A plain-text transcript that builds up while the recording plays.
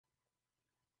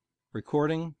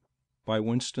Recording by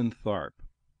Winston Tharp.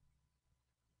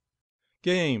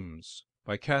 Games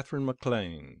by Katherine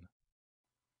MacLean.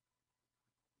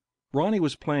 Ronnie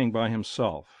was playing by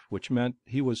himself, which meant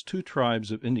he was two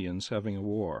tribes of Indians having a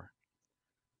war.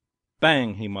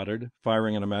 Bang, he muttered,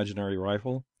 firing an imaginary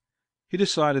rifle. He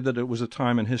decided that it was a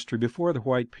time in history before the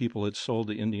white people had sold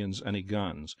the Indians any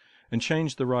guns, and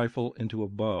changed the rifle into a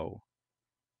bow.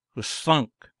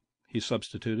 "Thunk," he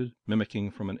substituted, mimicking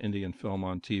from an Indian film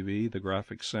on TV the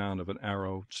graphic sound of an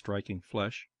arrow striking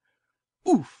flesh.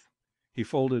 "Oof!" He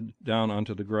folded down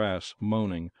onto the grass,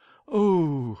 moaning,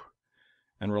 "Ooh!"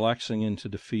 and relaxing into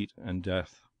defeat and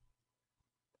death.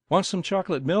 "Want some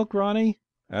chocolate milk, Ronnie?"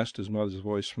 asked his mother's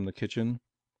voice from the kitchen.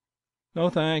 "No,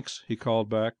 thanks," he called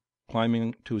back,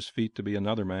 climbing to his feet to be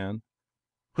another man.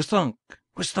 "Whisthunk!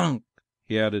 Whisthunk!"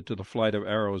 he added to the flight of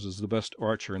arrows as the best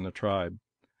archer in the tribe.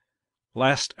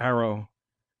 "Last arrow!"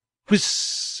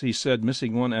 "Whiss!" he said,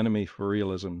 missing one enemy for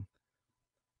realism.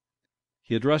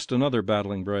 He addressed another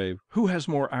battling brave. "Who has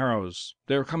more arrows?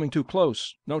 They are coming too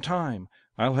close. No time.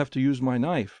 I'll have to use my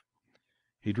knife."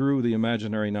 He drew the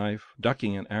imaginary knife,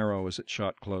 ducking an arrow as it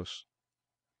shot close.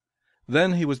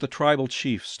 Then he was the tribal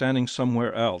chief standing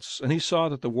somewhere else, and he saw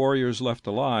that the warriors left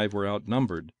alive were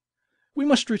outnumbered. "We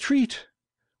must retreat.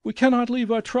 We cannot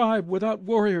leave our tribe without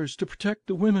warriors to protect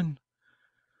the women."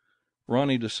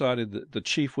 Ronnie decided that the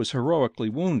chief was heroically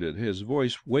wounded, his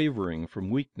voice wavering from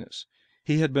weakness.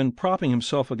 He had been propping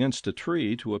himself against a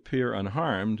tree to appear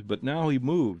unharmed, but now he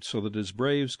moved so that his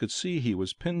braves could see he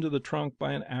was pinned to the trunk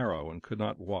by an arrow and could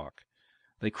not walk.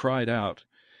 They cried out.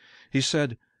 He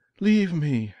said, "Leave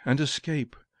me and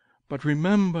escape, but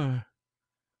remember—"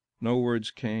 No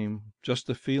words came, just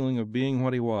the feeling of being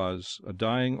what he was, a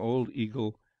dying old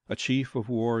eagle, a chief of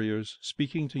warriors,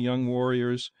 speaking to young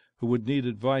warriors who would need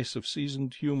advice of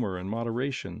seasoned humor and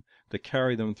moderation to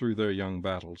carry them through their young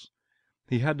battles.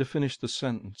 He had to finish the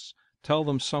sentence, tell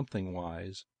them something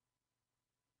wise.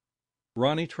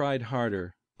 Ronnie tried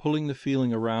harder, pulling the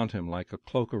feeling around him like a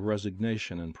cloak of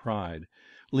resignation and pride,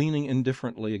 leaning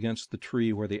indifferently against the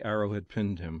tree where the arrow had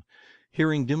pinned him,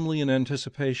 hearing dimly in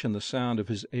anticipation the sound of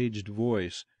his aged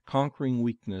voice, conquering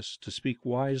weakness to speak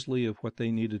wisely of what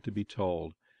they needed to be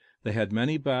told. They had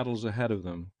many battles ahead of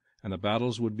them, and the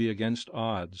battles would be against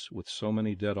odds, with so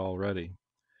many dead already.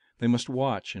 They must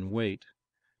watch and wait,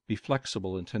 be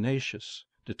flexible and tenacious,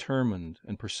 determined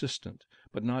and persistent,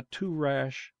 but not too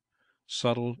rash,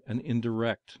 subtle and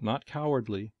indirect, not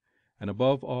cowardly, and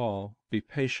above all, be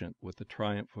patient with the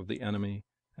triumph of the enemy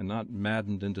and not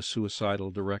maddened into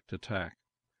suicidal direct attack.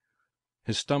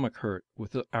 His stomach hurt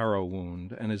with the arrow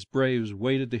wound, and his braves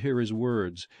waited to hear his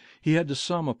words. He had to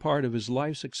sum a part of his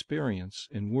life's experience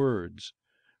in words.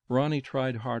 Ronnie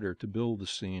tried harder to build the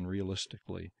scene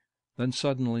realistically. Then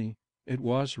suddenly it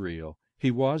was real.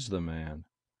 He was the man.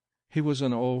 He was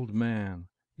an old man,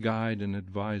 guide and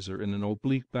adviser in an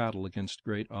oblique battle against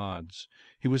great odds.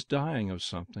 He was dying of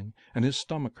something, and his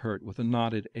stomach hurt with a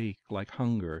knotted ache like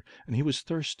hunger, and he was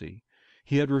thirsty.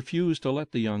 He had refused to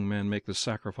let the young man make the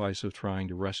sacrifice of trying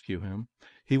to rescue him.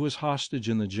 He was hostage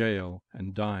in the jail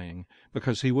and dying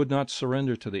because he would not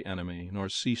surrender to the enemy nor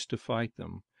cease to fight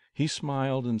them. He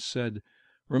smiled and said,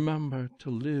 "Remember to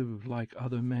live like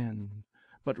other men,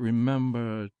 but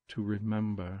remember to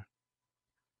remember."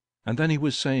 And then he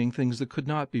was saying things that could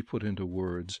not be put into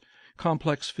words,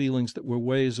 complex feelings that were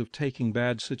ways of taking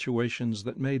bad situations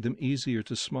that made them easier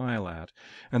to smile at,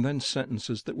 and then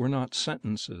sentences that were not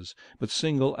sentences, but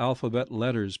single alphabet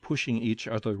letters pushing each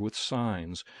other with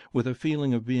signs, with a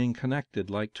feeling of being connected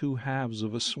like two halves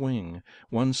of a swing,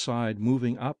 one side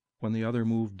moving up when the other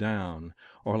moved down,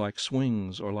 or like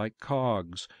swings, or like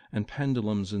cogs and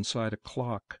pendulums inside a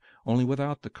clock, only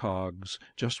without the cogs,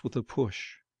 just with a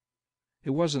push.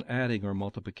 It wasn't adding or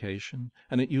multiplication,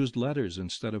 and it used letters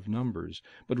instead of numbers,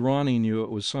 but Ronnie knew it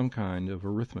was some kind of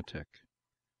arithmetic.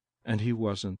 And he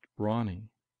wasn't Ronnie.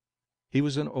 He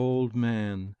was an old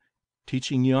man,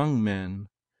 teaching young men,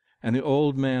 and the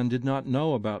old man did not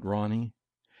know about Ronnie.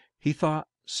 He thought,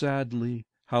 sadly,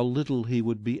 how little he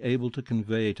would be able to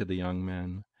convey to the young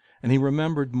men, and he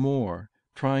remembered more,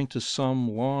 trying to sum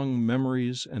long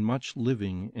memories and much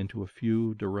living into a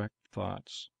few direct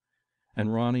thoughts.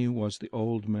 And Ronnie was the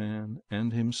old man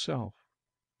and himself,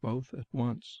 both at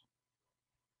once.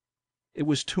 It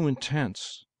was too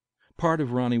intense. Part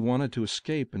of Ronnie wanted to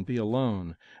escape and be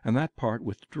alone, and that part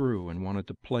withdrew and wanted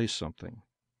to play something.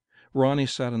 Ronnie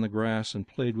sat in the grass and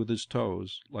played with his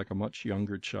toes like a much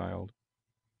younger child.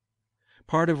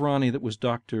 Part of Ronnie that was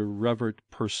Dr. Revert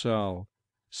Purcell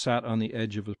sat on the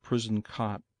edge of a prison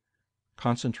cot,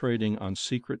 concentrating on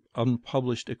secret,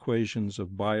 unpublished equations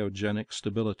of biogenic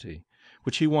stability,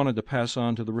 which he wanted to pass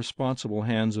on to the responsible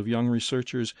hands of young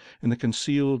researchers in the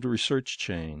concealed research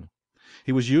chain.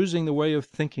 He was using the way of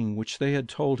thinking which they had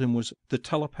told him was the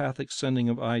telepathic sending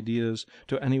of ideas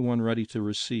to anyone ready to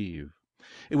receive.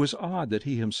 It was odd that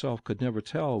he himself could never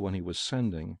tell when he was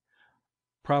sending.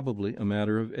 Probably a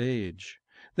matter of age.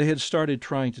 They had started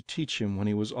trying to teach him when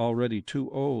he was already too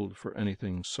old for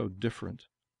anything so different.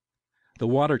 The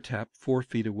water tap 4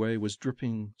 feet away was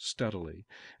dripping steadily,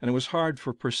 and it was hard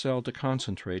for Purcell to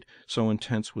concentrate, so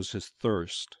intense was his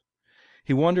thirst.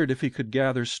 He wondered if he could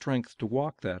gather strength to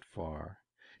walk that far.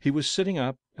 He was sitting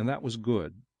up, and that was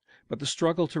good, but the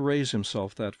struggle to raise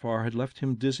himself that far had left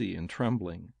him dizzy and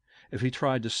trembling. If he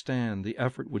tried to stand, the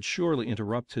effort would surely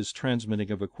interrupt his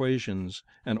transmitting of equations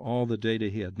and all the data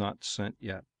he had not sent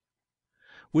yet.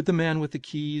 Would the man with the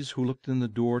keys, who looked in the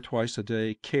door twice a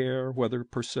day, care whether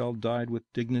Purcell died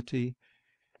with dignity?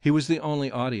 He was the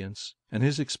only audience, and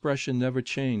his expression never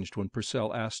changed when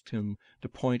Purcell asked him to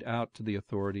point out to the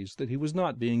authorities that he was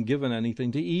not being given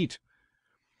anything to eat.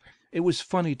 It was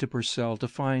funny to Purcell to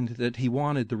find that he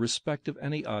wanted the respect of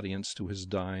any audience to his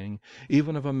dying,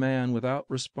 even of a man without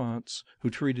response who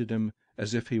treated him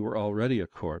as if he were already a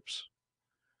corpse.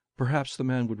 Perhaps the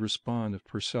man would respond if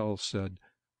Purcell said,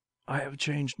 "I have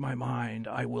changed my mind.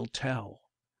 I will tell."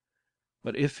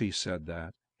 But if he said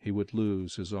that, he would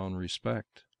lose his own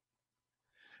respect.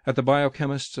 At the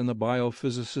biochemists' and the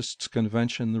biophysicists'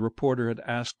 convention, the reporter had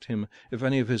asked him if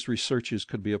any of his researches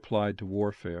could be applied to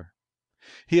warfare.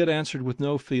 He had answered with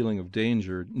no feeling of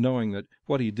danger, knowing that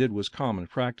what he did was common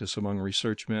practice among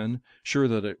research men, sure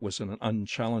that it was an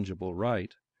unchallengeable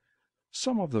right.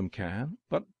 "Some of them can,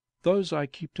 but those I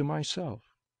keep to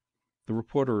myself." The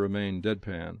reporter remained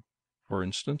deadpan. "For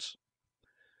instance?"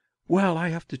 "Well, I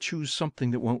have to choose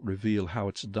something that won't reveal how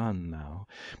it's done now.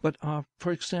 But,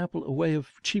 for example, a way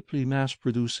of cheaply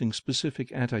mass-producing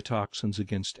specific antitoxins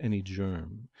against any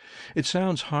germ. It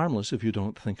sounds harmless if you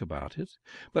don't think about it,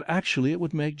 but actually it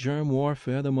would make germ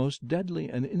warfare the most deadly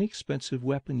and inexpensive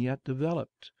weapon yet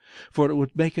developed, for it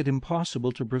would make it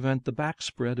impossible to prevent the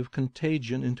backspread of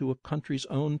contagion into a country's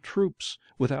own troops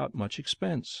without much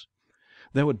expense.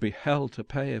 There would be hell to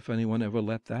pay if anyone ever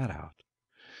let that out."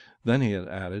 Then he had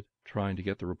added, trying to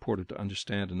get the reporter to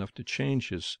understand enough to change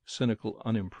his cynical,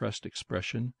 unimpressed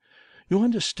expression, "You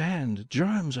understand,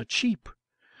 germs are cheap.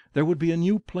 There would be a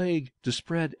new plague to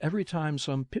spread every time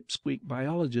some pipsqueak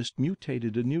biologist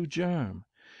mutated a new germ.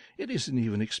 It isn't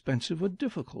even expensive or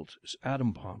difficult, as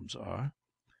atom bombs are."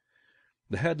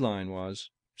 The headline was,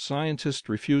 "Scientist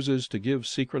Refuses to Give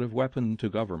Secretive Weapon to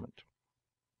Government."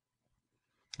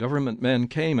 Government men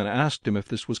came and asked him if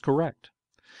this was correct,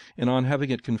 and on having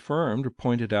it confirmed,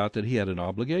 pointed out that he had an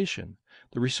obligation.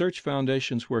 The research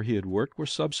foundations where he had worked were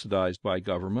subsidized by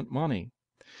government money.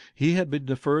 He had been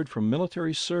deferred from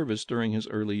military service during his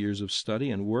early years of study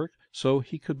and work so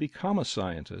he could become a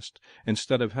scientist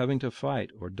instead of having to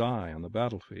fight or die on the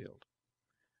battlefield.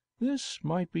 "This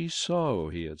might be so,"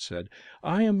 he had said.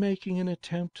 "I am making an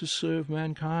attempt to serve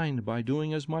mankind by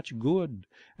doing as much good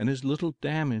and as little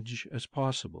damage as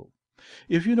possible.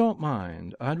 If you don't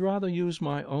mind, I'd rather use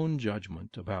my own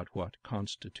judgment about what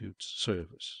constitutes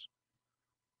service."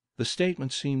 The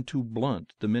statement seemed too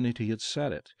blunt the minute he had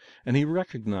said it, and he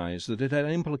recognized that it had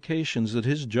implications that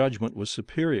his judgment was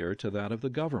superior to that of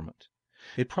the government.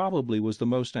 It probably was the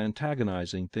most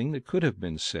antagonizing thing that could have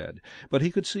been said, but he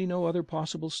could see no other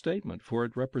possible statement, for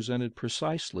it represented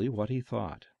precisely what he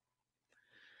thought.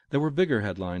 There were bigger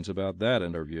headlines about that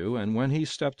interview, and when he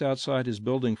stepped outside his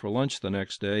building for lunch the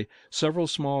next day, several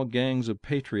small gangs of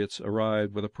patriots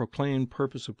arrived with a proclaimed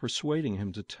purpose of persuading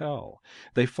him to tell.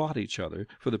 They fought each other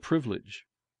for the privilege.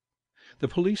 The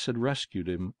police had rescued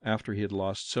him after he had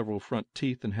lost several front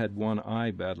teeth and had one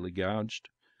eye badly gouged.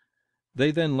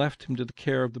 They then left him to the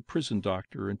care of the prison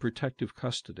doctor in protective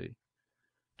custody.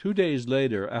 2 days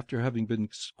later, after having been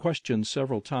questioned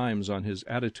several times on his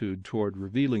attitude toward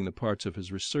revealing the parts of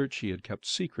his research he had kept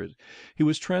secret, he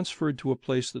was transferred to a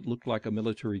place that looked like a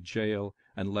military jail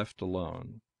and left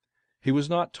alone. He was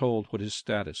not told what his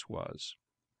status was.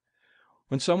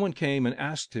 When someone came and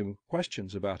asked him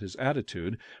questions about his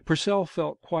attitude, Purcell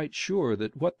felt quite sure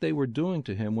that what they were doing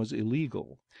to him was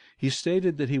illegal. He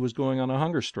stated that he was going on a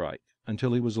hunger strike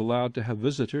until he was allowed to have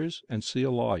visitors and see a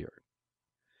lawyer.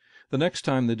 The next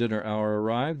time the dinner hour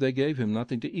arrived, they gave him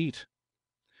nothing to eat.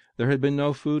 There had been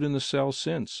no food in the cell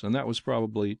since, and that was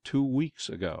probably 2 weeks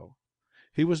ago.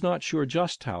 He was not sure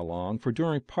just how long, for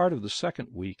during part of the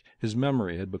second week his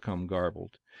memory had become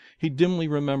garbled. He dimly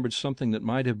remembered something that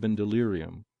might have been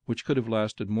delirium, which could have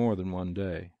lasted more than 1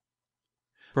 day.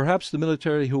 Perhaps the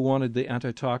military who wanted the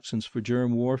antitoxins for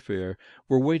germ warfare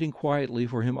were waiting quietly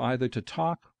for him either to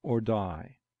talk or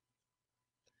die.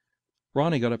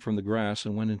 Ronnie got up from the grass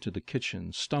and went into the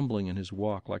kitchen, stumbling in his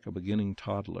walk like a beginning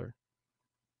toddler.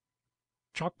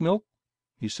 "Choc milk?"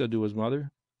 he said to his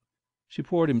mother. She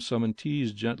poured him some and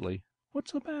teased gently.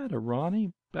 "What's the matter,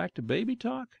 Ronnie? Back to baby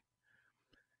talk?"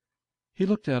 He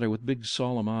looked at her with big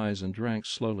solemn eyes and drank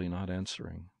slowly, not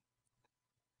answering.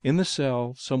 In the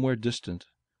cell, somewhere distant,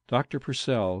 Dr.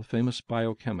 Purcell, famous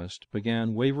biochemist,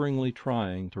 began waveringly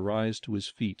trying to rise to his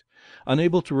feet,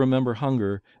 unable to remember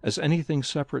hunger as anything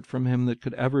separate from him that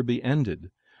could ever be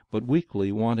ended, but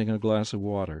weakly wanting a glass of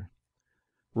water.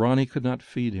 Ronnie could not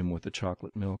feed him with the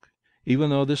chocolate milk. Even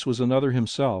though this was another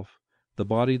himself, the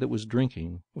body that was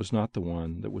drinking was not the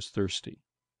one that was thirsty.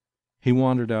 He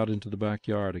wandered out into the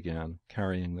backyard again,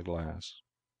 carrying the glass.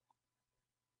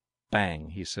 "Bang,"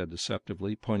 he said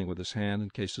deceptively, pointing with his hand in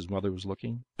case his mother was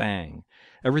looking. "Bang."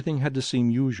 Everything had to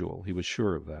seem usual, he was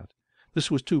sure of that. This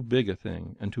was too big a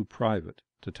thing and too private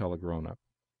to tell a grown-up.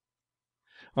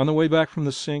 On the way back from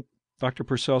the sink, Dr.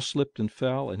 Purcell slipped and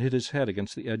fell and hit his head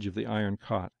against the edge of the iron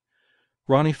cot.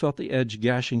 Ronnie felt the edge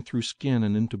gashing through skin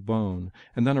and into bone,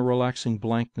 and then a relaxing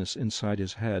blankness inside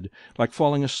his head, like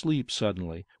falling asleep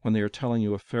suddenly when they are telling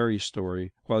you a fairy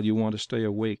story while you want to stay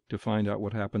awake to find out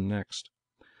what happened next.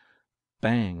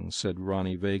 "Bang," said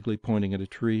Ronnie vaguely, pointing at a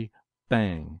tree.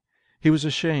 "Bang." He was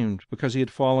ashamed because he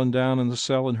had fallen down in the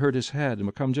cell and hurt his head and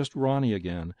become just Ronnie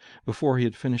again before he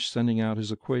had finished sending out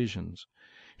his equations.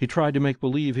 He tried to make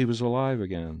believe he was alive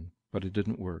again, but it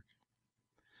didn't work.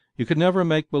 You could never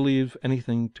make believe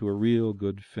anything to a real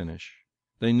good finish.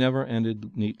 They never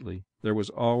ended neatly. There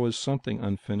was always something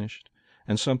unfinished,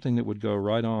 and something that would go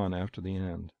right on after the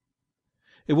end.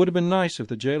 It would have been nice if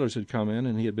the jailers had come in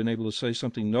and he had been able to say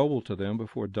something noble to them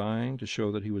before dying to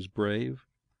show that he was brave.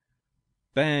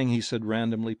 "Bang," he said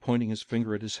randomly, pointing his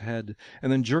finger at his head,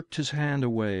 and then jerked his hand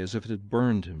away as if it had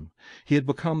burned him. He had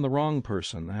become the wrong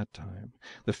person that time.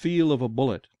 The feel of a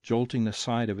bullet jolting the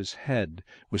side of his head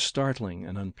was startling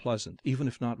and unpleasant, even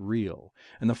if not real,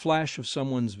 and the flash of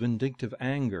someone's vindictive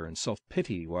anger and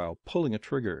self-pity while pulling a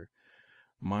trigger.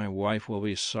 "My wife will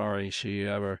be sorry she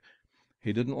ever—"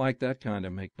 He didn't like that kind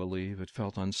of make-believe. It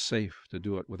felt unsafe to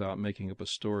do it without making up a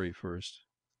story first.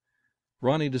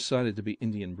 Ronnie decided to be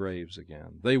Indian braves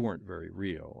again. They weren't very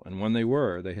real, and when they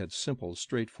were, they had simple,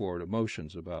 straightforward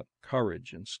emotions about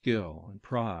courage and skill and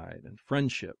pride and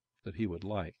friendship that he would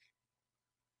like.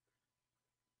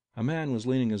 A man was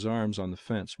leaning his arms on the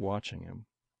fence watching him.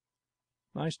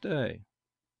 "Nice day."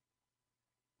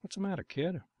 "What's the matter,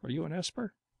 kid? Are you an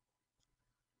Esper?"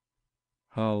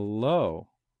 "Hello."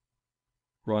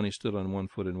 Ronnie stood on one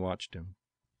foot and watched him.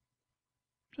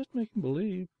 "Just making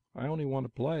believe. I only want to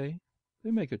play.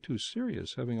 They make it too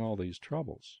serious, having all these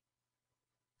troubles."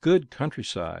 "Good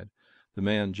countryside." The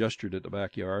man gestured at the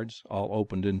backyards, all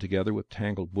opened in together with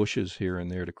tangled bushes here and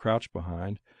there to crouch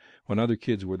behind, when other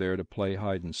kids were there to play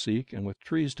hide and seek, and with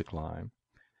trees to climb.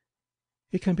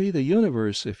 "It can be the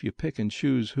universe if you pick and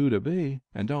choose who to be,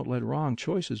 and don't let wrong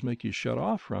choices make you shut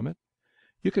off from it.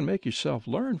 You can make yourself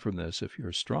learn from this if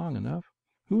you're strong enough.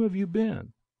 Who have you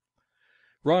been?"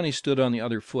 Ronnie stood on the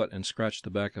other foot and scratched the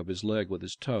back of his leg with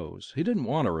his toes. He didn't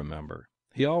want to remember.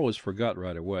 He always forgot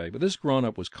right away, but this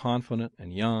grown-up was confident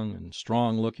and young and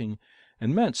strong-looking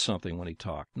and meant something when he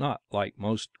talked, not like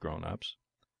most grown-ups.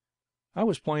 "I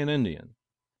was playing Indian."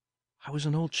 "I was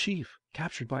an old chief,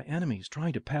 captured by enemies,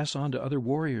 trying to pass on to other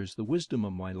warriors the wisdom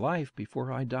of my life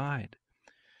before I died."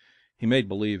 He made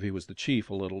believe he was the chief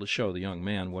a little to show the young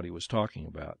man what he was talking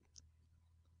about.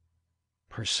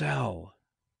 "Purcell."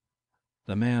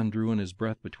 The man drew in his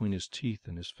breath between his teeth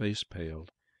and his face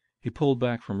paled. He pulled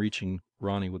back from reaching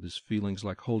Ronnie with his feelings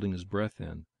like holding his breath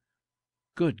in.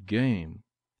 "Good game."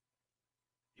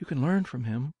 "You can learn from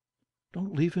him.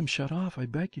 Don't leave him shut off, I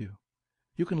beg you.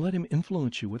 You can let him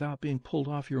influence you without being pulled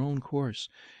off your own course.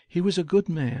 He was a good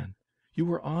man. You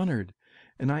were honored,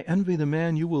 and I envy the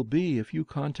man you will be if you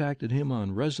contacted him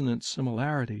on resonant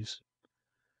similarities."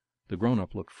 The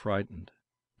grown-up looked frightened.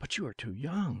 "But you are too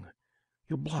young.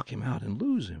 You'll block him out and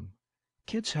lose him.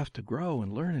 Kids have to grow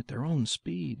and learn at their own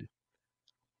speed."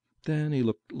 Then he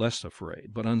looked less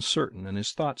afraid, but uncertain, and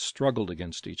his thoughts struggled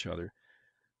against each other.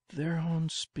 Their own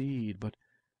speed, but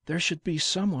there should be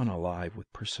someone alive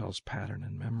with Purcell's pattern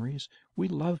and memories. We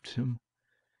loved him.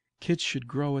 Kids should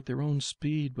grow at their own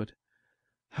speed, but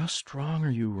how strong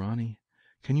are you, Ronnie?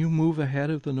 Can you move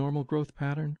ahead of the normal growth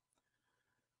pattern?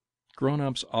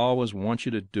 Grown-ups always want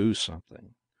you to do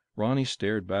something. Ronnie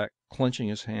stared back, clenching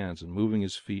his hands and moving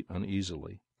his feet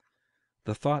uneasily.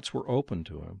 The thoughts were open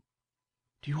to him.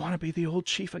 "Do you want to be the old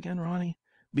chief again, Ronnie?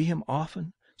 Be him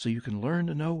often, so you can learn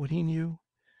to know what he knew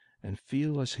and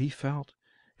feel as he felt.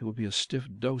 It will be a stiff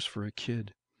dose for a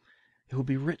kid. It will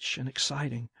be rich and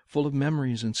exciting, full of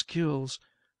memories and skills,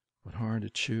 but hard to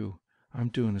chew. I'm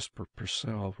doing this for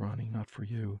Purcell, Ronnie, not for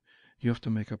you. You have to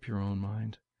make up your own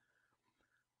mind."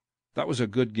 "That was a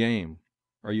good game.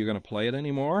 Are you going to play it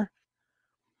any more?"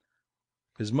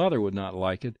 His mother would not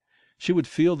like it. She would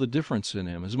feel the difference in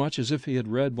him, as much as if he had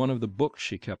read one of the books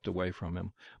she kept away from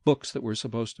him, books that were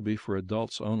supposed to be for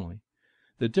adults only.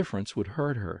 The difference would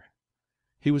hurt her.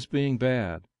 He was being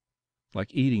bad,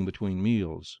 like eating between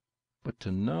meals. But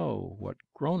to know what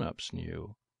grown-ups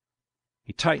knew.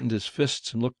 He tightened his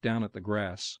fists and looked down at the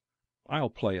grass.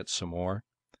 "I'll play it some more."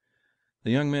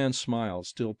 The young man smiled,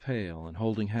 still pale, and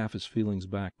holding half his feelings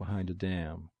back behind a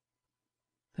dam.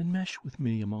 "Then mesh with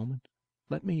me a moment.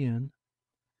 Let me in."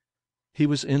 He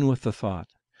was in with the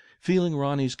thought, feeling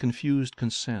Ronnie's confused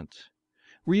consent,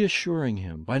 reassuring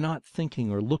him by not thinking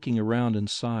or looking around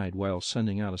inside while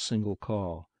sending out a single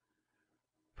call.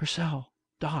 "Purcell,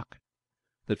 Doc,"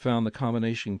 that found the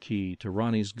combination key to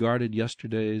Ronnie's guarded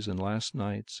yesterdays and last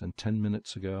nights and 10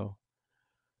 minutes ago.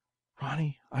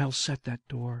 "Ronnie, I'll set that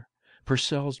door.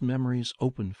 Purcell's memory's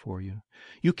open for you.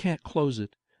 You can't close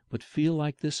it, but feel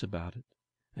like this about it."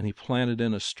 And he planted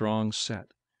in a strong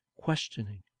set.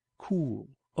 "Questioning,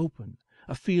 cool, open,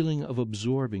 a feeling of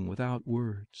absorbing without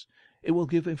words. It will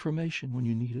give information when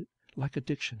you need it, like a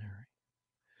dictionary."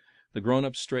 The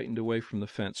grown-up straightened away from the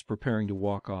fence, preparing to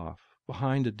walk off.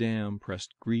 Behind a dam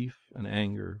pressed grief and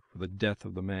anger for the death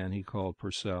of the man he called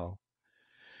Purcell.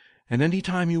 "And any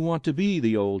time you want to be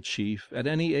the old chief, at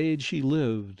any age he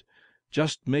lived,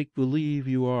 just make believe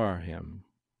you are him."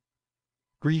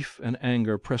 Grief and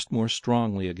anger pressed more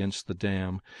strongly against the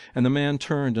dam, and the man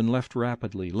turned and left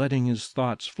rapidly, letting his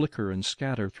thoughts flicker and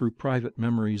scatter through private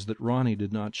memories that Ronnie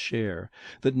did not share,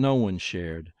 that no one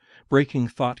shared, breaking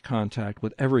thought contact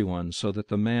with everyone so that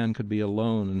the man could be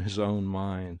alone in his own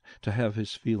mind, to have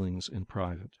his feelings in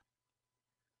private.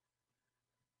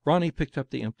 Ronnie picked up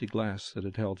the empty glass that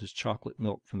had held his chocolate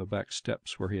milk from the back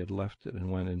steps where he had left it and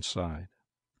went inside.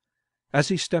 As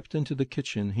he stepped into the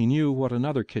kitchen, he knew what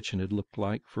another kitchen had looked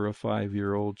like for a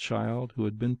 5-year-old child who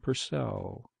had been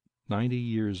Purcell 90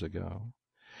 years ago.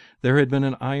 There had been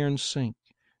an iron sink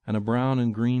and a brown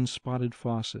and green spotted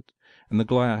faucet, and the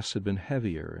glass had been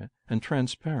heavier and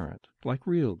transparent, like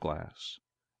real glass.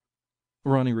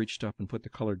 Ronnie reached up and put the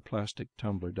colored plastic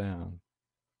tumbler down.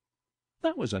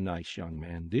 "That was a nice young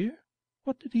man, dear.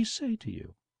 What did he say to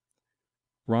you?"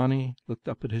 Ronnie looked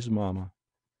up at his mamma,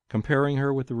 comparing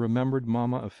her with the remembered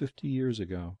mamma of 50 years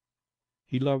ago.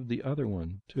 He loved the other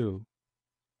one, too.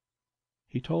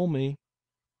 "He told me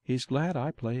he's glad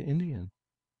I play Indian."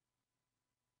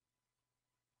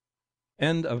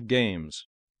 End of Games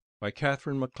by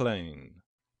Katherine MacLean.